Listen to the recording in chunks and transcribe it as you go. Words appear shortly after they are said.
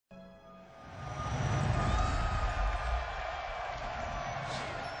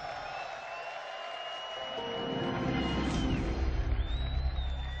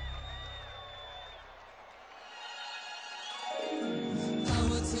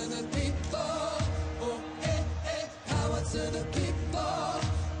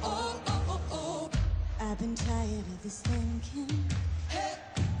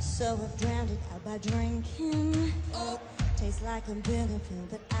So I've drowned it out by drinking. Tastes like a bitter pill,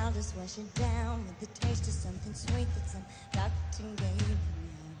 but I'll just wash it down with the taste of something sweet that some doctor gave me.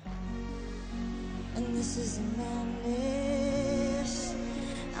 And this is a madness.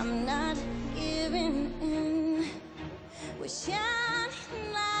 I'm not giving in. We're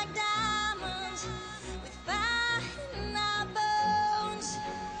shining like diamonds with fire in our bones.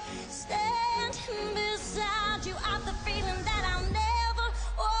 Standing beside you, I've the feeling that I'll never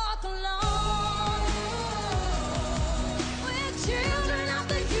walk alone. We're children of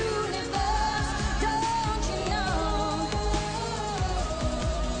the universe, don't you know?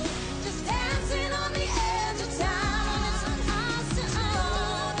 Just dancing on the edge of time, it's us to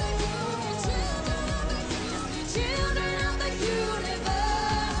own. Just children of the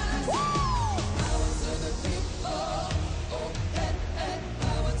universe. Woo! Power to the people, oh, hey, hey.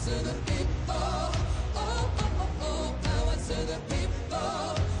 Power to the people, oh, oh, oh, oh. Power to the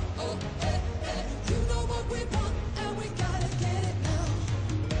people, oh, hey, hey. You know what we want and we gotta get it now.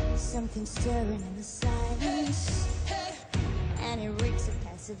 Something stirring in the silence, and it reeks of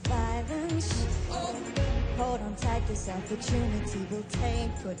passive violence. Hold on tight, this opportunity will take.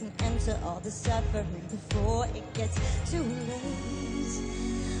 Put an end to all the suffering before it gets too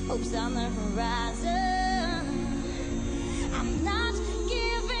late. Hope's on the horizon. I'm not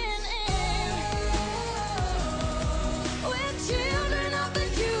giving in. We're children of the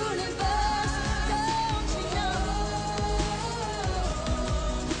universe, don't you know?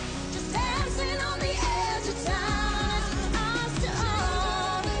 Just dancing on the edge of time, it's us to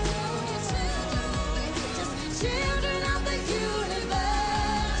own. Just children of the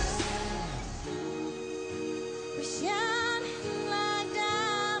universe. We're shining like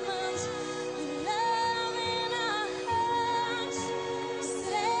diamonds with love in our hearts.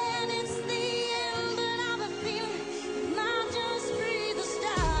 Said it's the end, but I've a feeling it might just be the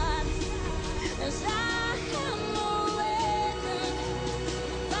start. As I am awakened,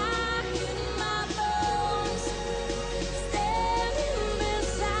 fire in my bones. Standing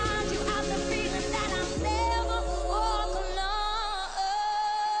beside you, I've the feeling that I'll never walk alone.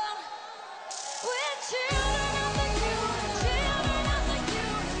 We're children of the universe, children of the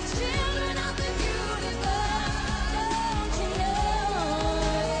universe, children of the universe, don't you know?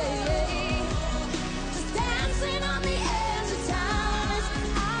 Just dancing on the edge of time,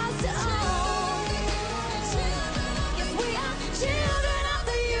 it's ours to own. Yes, we are children of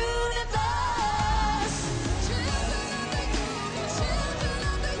the universe.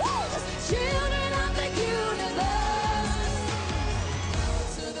 Woo! Just children of the universe.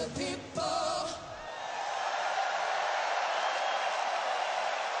 To the people.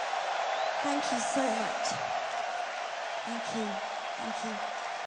 Thank you so much. Thank you. Thank you.